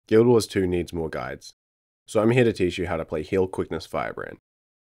Guild Wars 2 needs more guides, so I'm here to teach you how to play Heal Firebrand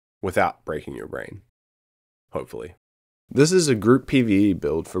without breaking your brain. Hopefully. This is a group PvE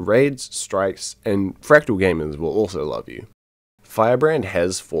build for raids, strikes, and Fractal gamers will also love you. Firebrand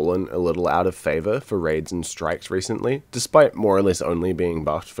has fallen a little out of favour for raids and strikes recently, despite more or less only being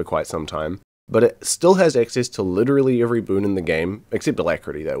buffed for quite some time, but it still has access to literally every boon in the game, except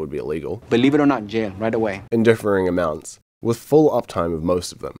Alacrity, that would be illegal. Believe it or not, jail, right away. In differing amounts, with full uptime of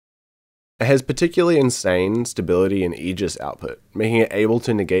most of them. It has particularly insane stability and Aegis output, making it able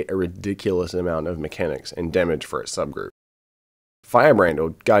to negate a ridiculous amount of mechanics and damage for its subgroup. Firebrand,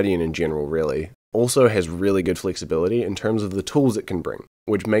 or Guardian in general really, also has really good flexibility in terms of the tools it can bring,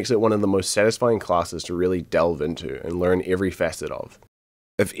 which makes it one of the most satisfying classes to really delve into and learn every facet of.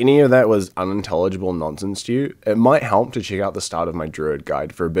 If any of that was unintelligible nonsense to you, it might help to check out the start of my Druid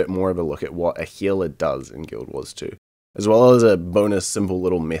guide for a bit more of a look at what a healer does in Guild Wars 2, as well as a bonus simple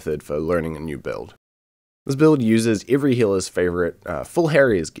little method for learning a new build. This build uses every healer's favourite full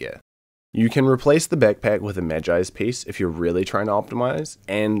Harrier's gear. You can replace the backpack with a Magi's piece if you're really trying to optimize,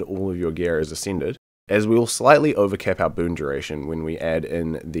 and all of your gear is ascended, as we will slightly overcap our boon duration when we add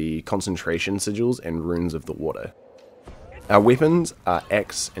in the concentration sigils and runes of the water. Our weapons are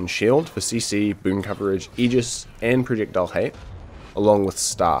Axe and Shield for CC, boon coverage, Aegis, and projectile hate, along with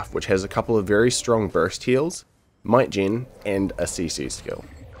Staff, which has a couple of very strong burst heals, Might Gen, and a CC skill.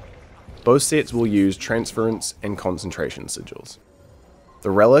 Both sets will use transference and concentration sigils.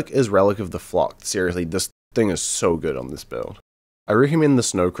 The Relic is Relic of the Flock. Seriously, this thing is so good on this build. I recommend the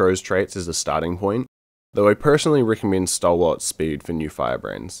Snowcrow's traits as a starting point, though I personally recommend Stalwart Speed for new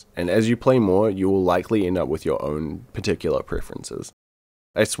Firebrands, and as you play more, you will likely end up with your own particular preferences.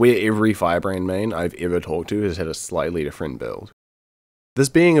 I swear every Firebrand main I've ever talked to has had a slightly different build. This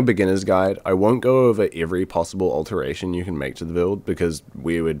being a beginner's guide, I won't go over every possible alteration you can make to the build because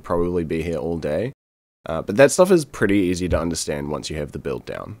we would probably be here all day, but that stuff is pretty easy to understand once you have the build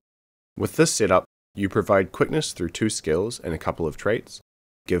down. With this setup, you provide quickness through 2 skills and a couple of traits,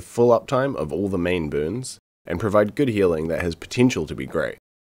 give full uptime of all the main boons, and provide good healing that has potential to be great.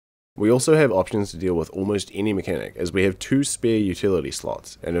 We also have options to deal with almost any mechanic, as we have 2 spare utility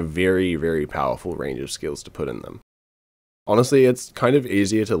slots and a very powerful range of skills to put in them. Honestly, it's kind of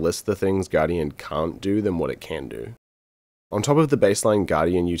easier to list the things Guardian can't do than what it can do. On top of the baseline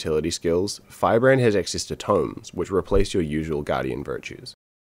Guardian utility skills, Firebrand has access to tomes, which replace your usual Guardian virtues.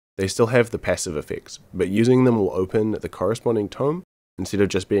 They still have the passive effects, but using them will open the corresponding tome instead of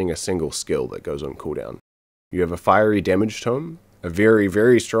just being a single skill that goes on cooldown. You have a fiery damage tome, a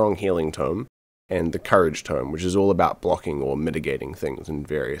very strong healing tome, and the courage tome, which is all about blocking or mitigating things in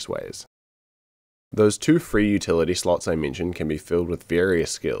various ways. Those 2 free utility slots I mentioned can be filled with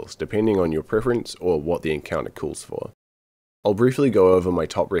various skills, depending on your preference or what the encounter calls for. I'll briefly go over my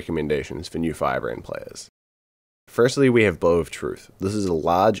top recommendations for new Firebrand players. Firstly, we have Bow of Truth. This is a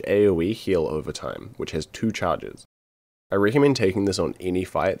large AoE heal over time, which has 2 charges. I recommend taking this on any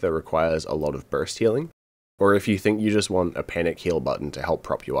fight that requires a lot of burst healing, or if you think you just want a panic heal button to help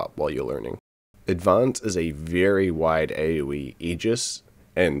prop you up while you're learning. Advance is a very wide AoE Aegis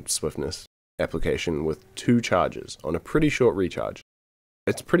and Swiftness application with 2 charges on a pretty short recharge.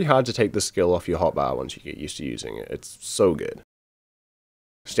 It's pretty hard to take this skill off your hotbar once you get used to using it, it's so good.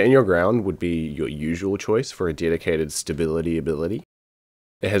 Stand Your Ground would be your usual choice for a dedicated stability ability.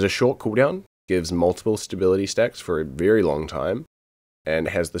 It has a short cooldown, gives multiple stability stacks for a very long time, and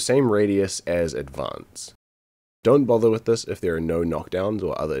has the same radius as Advance. Don't bother with this if there are no knockdowns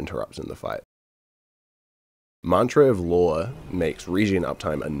or other interrupts in the fight. Mantra of Law makes regen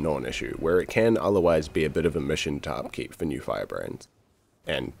uptime a non-issue, where it can otherwise be a bit of a mission to upkeep for new Firebrands.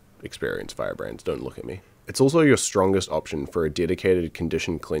 And experienced Firebrands, don't look at me. It's also your strongest option for a dedicated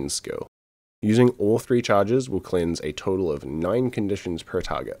condition cleanse skill. Using all 3 charges will cleanse a total of 9 conditions per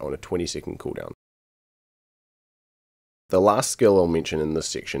target on a 20-second cooldown. The last skill I'll mention in this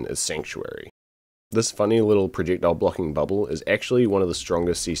section is Sanctuary. This funny little projectile blocking bubble is actually one of the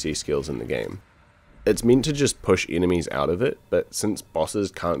strongest CC skills in the game. It's meant to just push enemies out of it, but since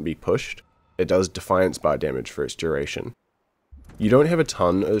bosses can't be pushed, it does Defiance bar damage for its duration. You don't have a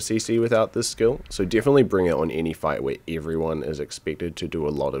ton of CC without this skill, so definitely bring it on any fight where everyone is expected to do a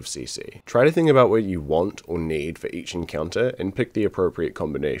lot of CC. Try to think about what you want or need for each encounter and pick the appropriate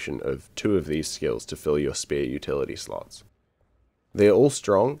combination of 2 of these skills to fill your spare utility slots. They are all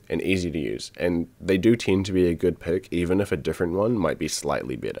strong and easy to use, and they do tend to be a good pick even if a different one might be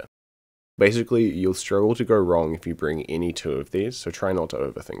slightly better. Basically, you'll struggle to go wrong if you bring any 2 of these, so try not to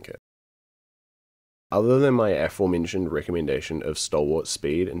overthink it. Other than my aforementioned recommendation of Stalwart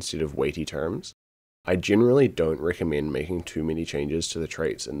Speed instead of weighty terms, I generally don't recommend making too many changes to the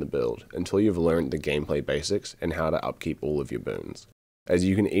traits in the build until you've learned the gameplay basics and how to upkeep all of your boons, as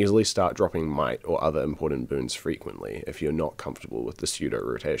you can easily start dropping might or other important boons frequently if you're not comfortable with the pseudo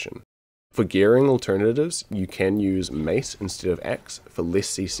rotation. For gearing alternatives, you can use mace instead of axe for less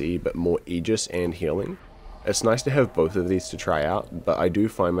CC but more Aegis and healing. It's nice to have both of these to try out, but I do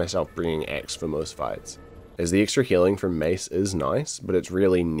find myself bringing axe for most fights, as the extra healing from mace is nice, but it's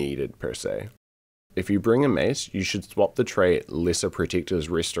really needed per se. If you bring a mace, you should swap the trait Lesser Protector's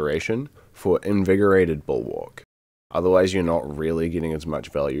Restoration for Invigorated Bulwark, otherwise you're not really getting as much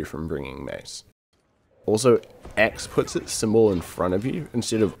value from bringing mace. Also, axe puts its symbol in front of you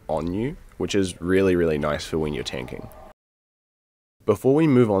instead of on you, which is really nice for when you're tanking. Before we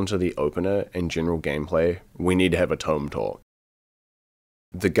move on to the opener and general gameplay, we need to have a Tome Talk.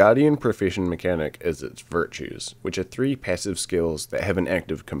 The Guardian profession mechanic is its virtues, which are 3 passive skills that have an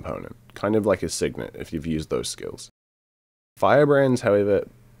active component, kind of like a signet if you've used those skills. Firebrands, however,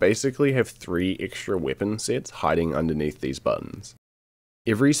 basically have 3 extra weapon sets hiding underneath these buttons.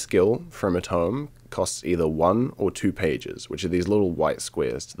 Every skill from a tome costs either 1 or 2 pages, which are these little white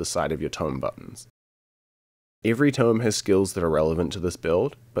squares to the side of your tome buttons. Every tome has skills that are relevant to this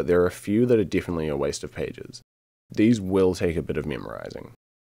build, but there are a few that are definitely a waste of pages. These will take a bit of memorizing.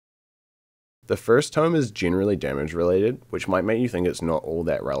 The first tome is generally damage related, which might make you think it's not all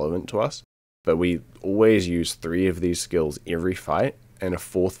that relevant to us, but we always use 3 of these skills every fight, and a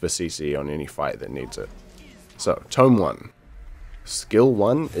 4th for CC on any fight that needs it. So, Tome 1. Skill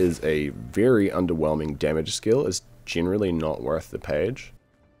 1 is a very underwhelming damage skill, it's generally not worth the page.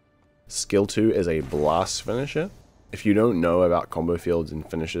 Skill 2 is a blast finisher. If you don't know about combo fields and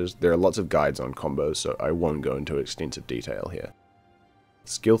finishes, there are lots of guides on combos, so I won't go into extensive detail here.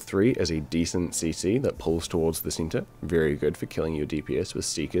 Skill 3 is a decent CC that pulls towards the center, very good for killing your DPS with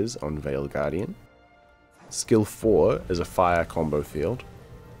Seekers on Veiled Guardian. Skill 4 is a fire combo field,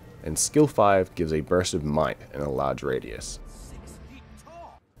 and Skill 5 gives a burst of might in a large radius.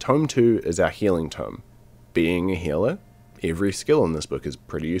 Tome 2 is our healing tome. Being a healer, every skill in this book is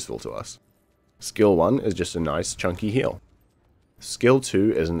pretty useful to us. Skill 1 is just a nice chunky heal. Skill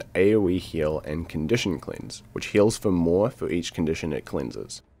 2 is an AoE heal and condition cleanse, which heals for more for each condition it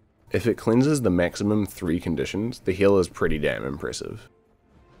cleanses. If it cleanses the maximum 3 conditions, the heal is pretty damn impressive.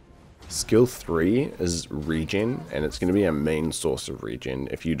 Skill 3 is regen, and it's going to be a main source of regen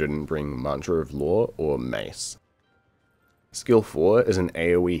if you didn't bring Mantra of Law or Mace. Skill 4 is an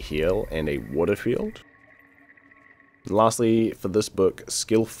AoE heal and a water field. And lastly, for this book,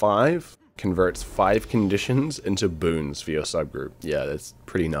 Skill 5 converts 5 conditions into boons for your subgroup. Yeah, that's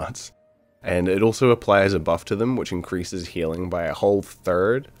pretty nuts. And it also applies a buff to them, which increases healing by a whole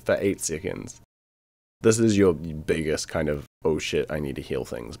 1/3 for 8 seconds. This is your biggest kind of, oh shit, I need to heal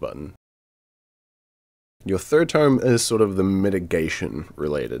things button. Your third tome is sort of the mitigation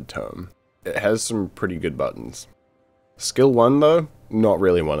related tome. It has some pretty good buttons. Skill 1 though, not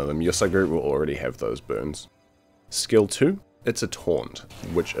really one of them. Your subgroup will already have those boons. Skill 2, it's a taunt,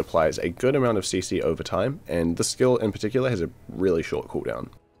 which applies a good amount of CC over time, and this skill in particular has a really short cooldown.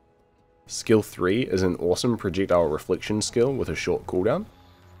 Skill 3 is an awesome projectile reflection skill with a short cooldown.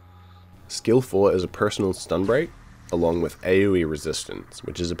 Skill 4 is a personal stun break, along with AoE resistance,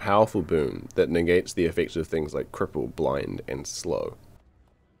 which is a powerful boon that negates the effects of things like cripple, blind, and slow.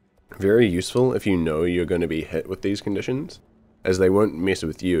 Very useful if you know you're going to be hit with these conditions, as they won't mess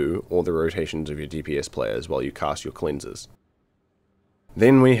with you or the rotations of your DPS players while you cast your cleansers.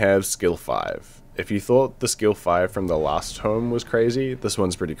 Then we have Skill 5. If you thought the Skill 5 from the last tome was crazy, this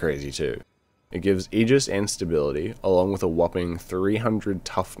one's pretty crazy too. It gives Aegis and stability, along with a whopping 300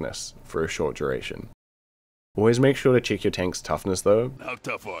 toughness for a short duration. Always make sure to check your tank's toughness though. How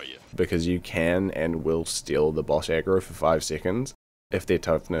tough are you? Because you can and will steal the boss aggro for 5 seconds if their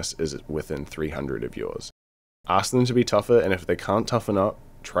toughness is within 300 of yours. Ask them to be tougher, and if they can't toughen up,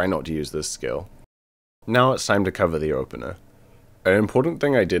 try not to use this skill. Now it's time to cover the opener. An important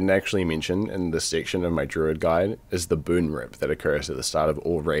thing I didn't actually mention in this section of my druid guide is the boon rip that occurs at the start of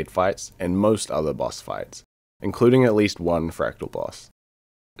all raid fights and most other boss fights, including at least one fractal boss.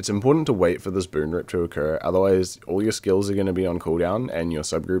 It's important to wait for this boon rip to occur, otherwise all your skills are going to be on cooldown and your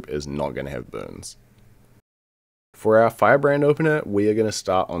subgroup is not going to have boons. For our Firebrand opener, we are going to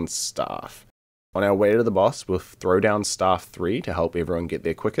start on Staff. On our way to the boss, we'll throw down Staff 3 to help everyone get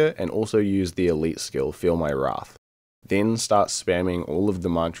there quicker, and also use the elite skill Feel My Wrath. Then start spamming all of the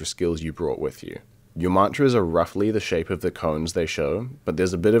mantra skills you brought with you. Your mantras are roughly the shape of the cones they show, but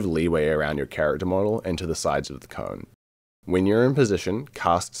there's a bit of leeway around your character model and to the sides of the cone. When you're in position,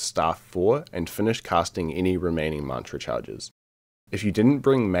 cast Staff 4 and finish casting any remaining mantra charges. If you didn't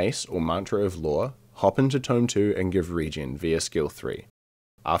bring Mace or Mantra of Law, hop into Tome 2 and give regen via skill 3.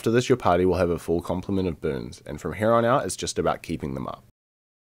 After this, your party will have a full complement of boons, and from here on out it's just about keeping them up.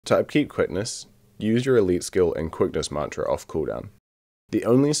 To upkeep quickness, use your elite skill and quickness mantra off cooldown. The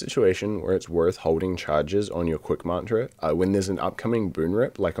only situation where it's worth holding charges on your quick mantra are when there's an upcoming boon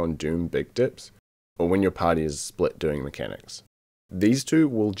rip like on Doom Big Dips, or when your party is split doing mechanics. These two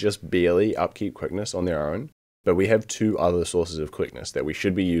will just barely upkeep quickness on their own, but we have two other sources of quickness that we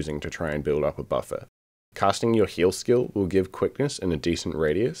should be using to try and build up a buffer. Casting your heal skill will give quickness in a decent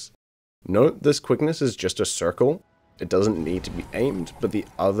radius. Note this quickness is just a circle, it doesn't need to be aimed, but the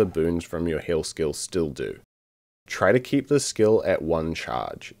other boons from your heal skill still do. Try to keep this skill at 1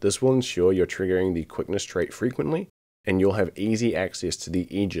 charge. This will ensure you're triggering the quickness trait frequently, and you'll have easy access to the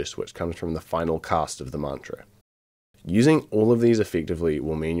Aegis which comes from the final cast of the mantra. Using all of these effectively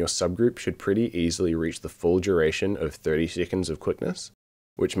will mean your subgroup should pretty easily reach the full duration of 30 seconds of quickness,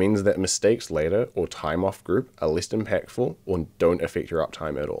 which means that mistakes later or time off group are less impactful or don't affect your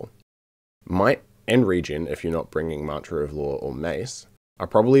uptime at all. Might and regen, if you're not bringing Mantra of Law or Mace, are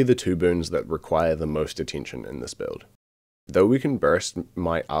probably the two boons that require the most attention in this build. Though we can burst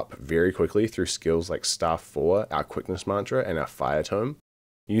Might up very quickly through skills like Staff 4, our Quickness Mantra, and our Fire Tome,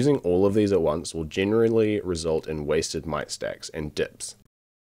 using all of these at once will generally result in wasted Might stacks and dips.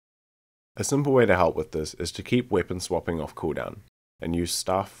 A simple way to help with this is to keep weapon swapping off cooldown, and use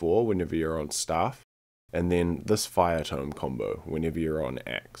Staff 4 whenever you're on Staff, and then this Fire Tome combo whenever you're on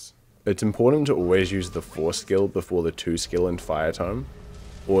Axe. It's important to always use the 4 skill before the 2 skill in Fire Tome,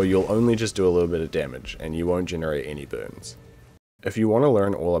 or you'll only just do a little bit of damage and you won't generate any burns. If you want to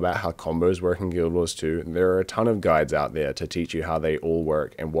learn all about how combos work in Guild Wars 2, there are a ton of guides out there to teach you how they all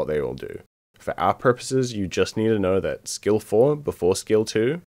work and what they all do. For our purposes, you just need to know that skill 4 before skill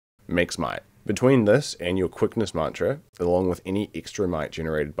 2 makes Might. Between this and your Quickness Mantra, along with any extra Might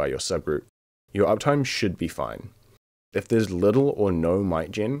generated by your subgroup, your uptime should be fine. If there's little or no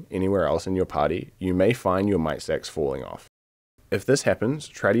Might gen anywhere else in your party, you may find your Might stacks falling off. If this happens,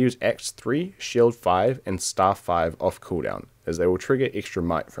 try to use Axe 3, Shield 5, and Staff 5 off cooldown, as they will trigger extra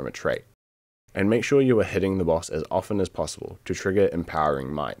Might from a trait. And make sure you are hitting the boss as often as possible to trigger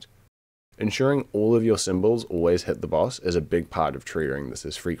Empowering Might. Ensuring all of your symbols always hit the boss is a big part of triggering this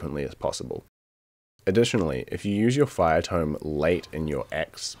as frequently as possible. Additionally, if you use your Fire Tome late in your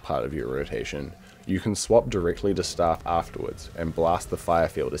Axe part of your rotation, you can swap directly to Staff afterwards and blast the Fire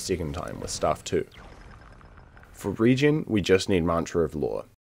Field a second time with Staff 2. For regen, we just need Mantra of Law.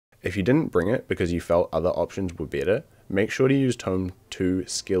 If you didn't bring it because you felt other options were better, make sure to use Tome 2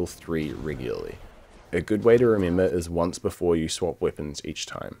 Skill 3 regularly. A good way to remember is once before you swap weapons each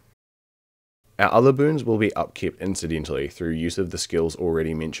time. Our other boons will be upkept incidentally through use of the skills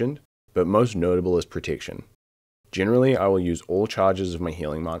already mentioned, but most notable is protection. Generally, I will use all charges of my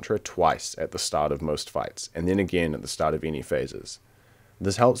healing mantra twice at the start of most fights, and then again at the start of any phases.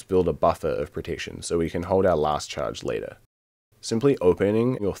 This helps build a buffer of protection so we can hold our last charge later. Simply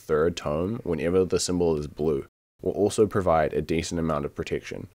opening your third tome whenever the symbol is blue will also provide a decent amount of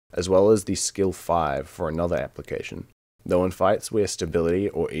protection, as well as the skill 5 for another application. Though in fights where stability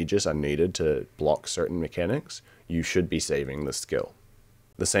or Aegis are needed to block certain mechanics, you should be saving this skill.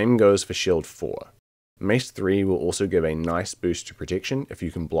 The same goes for Shield 4. Mace 3 will also give a nice boost to protection if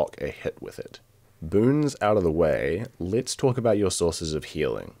you can block a hit with it. Boons out of the way, let's talk about your sources of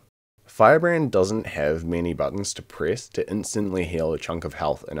healing. Firebrand doesn't have many buttons to press to instantly heal a chunk of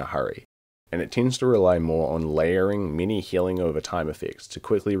health in a hurry, and it tends to rely more on layering many healing over time effects to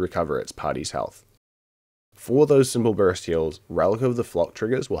quickly recover its party's health. For those simple burst heals, Relic of the Flock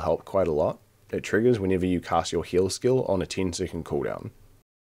triggers will help quite a lot. It triggers whenever you cast your heal skill on a 10-second cooldown.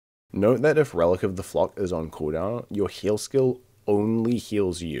 Note that if Relic of the Flock is on cooldown, your heal skill only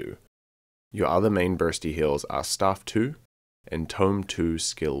heals you. Your other main bursty heals are Staff 2 and Tome 2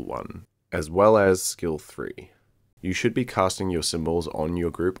 Skill 1, as well as Skill 3. You should be casting your symbols on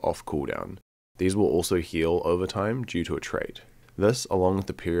your group off cooldown. These will also heal over time due to a trait. This, along with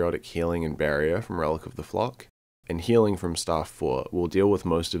the periodic healing and barrier from Relic of the Flock, and healing from Staff 4, will deal with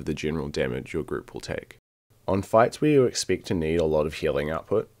most of the general damage your group will take. On fights where you expect to need a lot of healing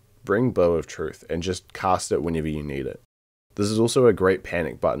output, bring Bow of Truth and just cast it whenever you need it. This is also a great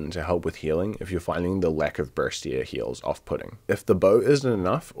panic button to help with healing if you're finding the lack of burstier heals off-putting. If the bow isn't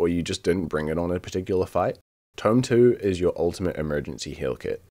enough or you just didn't bring it on a particular fight, Tome 2 is your ultimate emergency heal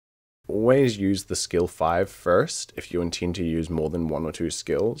kit. Always use the skill 5 first if you intend to use more than 1 or 2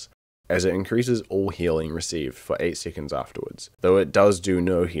 skills, as it increases all healing received for 8 seconds afterwards, though it does do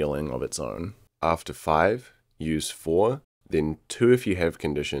no healing of its own. After 5, use 4, then 2 if you have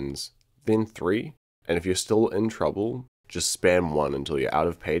conditions, then 3, and if you're still in trouble, just spam 1 until you're out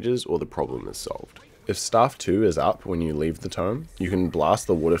of pages or the problem is solved. If Staff 2 is up when you leave the tome, you can blast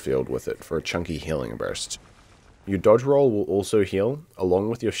the water field with it for a chunky healing burst. Your dodge roll will also heal, along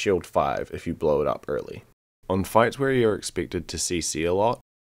with your shield 5 if you blow it up early. On fights where you're expected to CC a lot,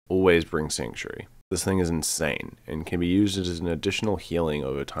 always bring Sanctuary. This thing is insane, and can be used as an additional healing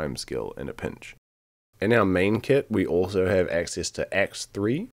over time skill in a pinch. In our main kit, we also have access to Axe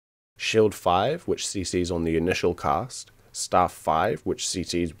 3, Shield 5, which CCs on the initial cast, Staff 5, which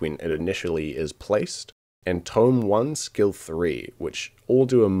CCs when it initially is placed, and Tome 1 Skill 3, which all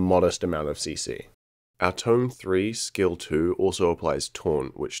do a modest amount of CC. Our Tome 3 Skill 2 also applies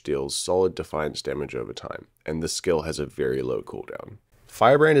Taunt, which deals solid defiance damage over time, and this skill has a very low cooldown.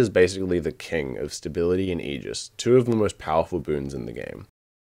 Firebrand is basically the king of stability and Aegis, two of the most powerful boons in the game.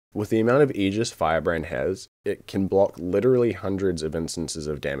 With the amount of Aegis Firebrand has, it can block literally hundreds of instances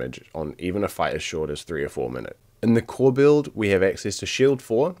of damage on even a fight as short as 3 or 4 minutes. In the core build, we have access to Shield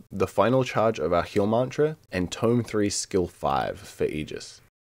 4, the final charge of our heal mantra, and Tome 3 Skill 5 for Aegis.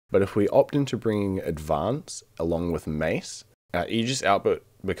 But if we opt into bringing Advance along with Mace, our Aegis output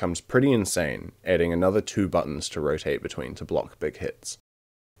becomes pretty insane, adding another 2 buttons to rotate between to block big hits.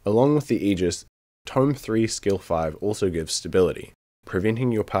 Along with the Aegis, Tome 3 Skill 5 also gives stability,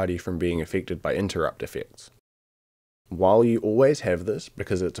 preventing your party from being affected by interrupt effects. While you always have this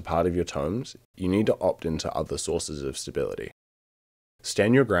because it's a part of your tomes, you need to opt into other sources of stability.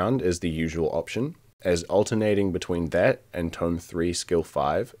 Stand Your Ground is the usual option, as alternating between that and Tome 3 Skill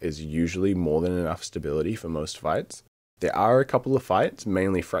 5 is usually more than enough stability for most fights. There are a couple of fights,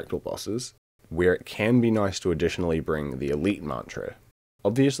 mainly fractal bosses, where it can be nice to additionally bring the Elite Mantra.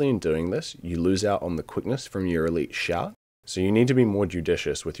 Obviously in doing this, you lose out on the quickness from your Elite Shout, so you need to be more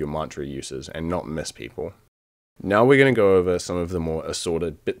judicious with your mantra uses and not miss people. Now we're going to go over some of the more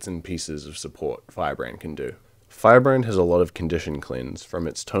assorted bits and pieces of support Firebrand can do. Firebrand has a lot of condition cleanse from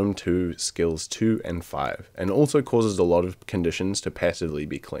its Tome 2 Skills 2 and 5, and also causes a lot of conditions to passively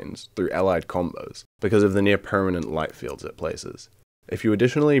be cleansed through allied combos, because of the near permanent light fields it places. If you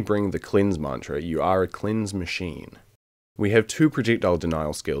additionally bring the Cleanse mantra, you are a cleanse machine. We have 2 projectile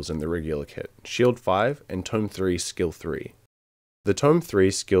denial skills in the regular kit, Shield 5 and Tome 3 Skill 3. The Tome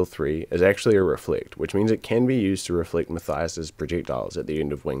 3 Skill 3 is actually a reflect, which means it can be used to reflect Matthias's projectiles at the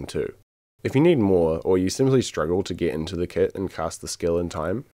end of Gw2. If you need more, or you simply struggle to get into the kit and cast the skill in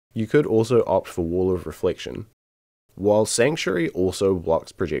time, you could also opt for Wall of Reflection. While Sanctuary also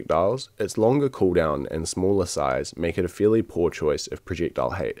blocks projectiles, its longer cooldown and smaller size make it a fairly poor choice if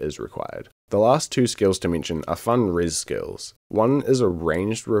projectile hate is required. The last 2 skills to mention are fun res skills. One is a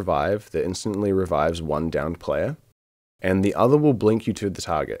ranged revive that instantly revives one downed player, and the other will blink you to the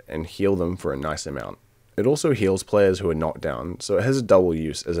target and heal them for a nice amount. It also heals players who are knocked down, so it has a double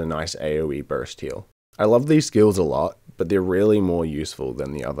use as a nice AoE burst heal. I love these skills a lot, but they're really more useful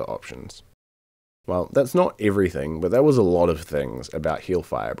than the other options. Well, that's not everything, but that was a lot of things about Heal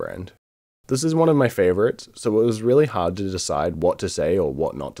Firebrand. This is one of my favorites, so it was really hard to decide what to say or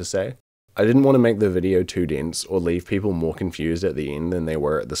what not to say. I didn't want to make the video too dense or leave people more confused at the end than they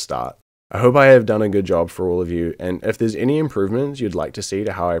were at the start. I hope I have done a good job for all of you, and if there's any improvements you'd like to see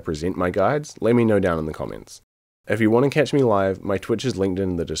to how I present my guides, let me know down in the comments. If you want to catch me live, my Twitch is linked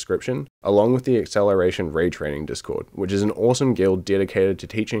in the description, along with the Acceleration Raid Training Discord, which is an awesome guild dedicated to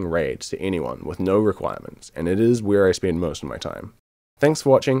teaching raids to anyone with no requirements, and it is where I spend most of my time. Thanks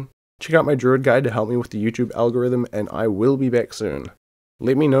for watching, check out my Druid guide to help me with the YouTube algorithm, and I will be back soon.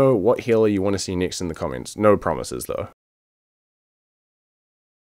 Let me know what healer you want to see next in the comments, no promises though.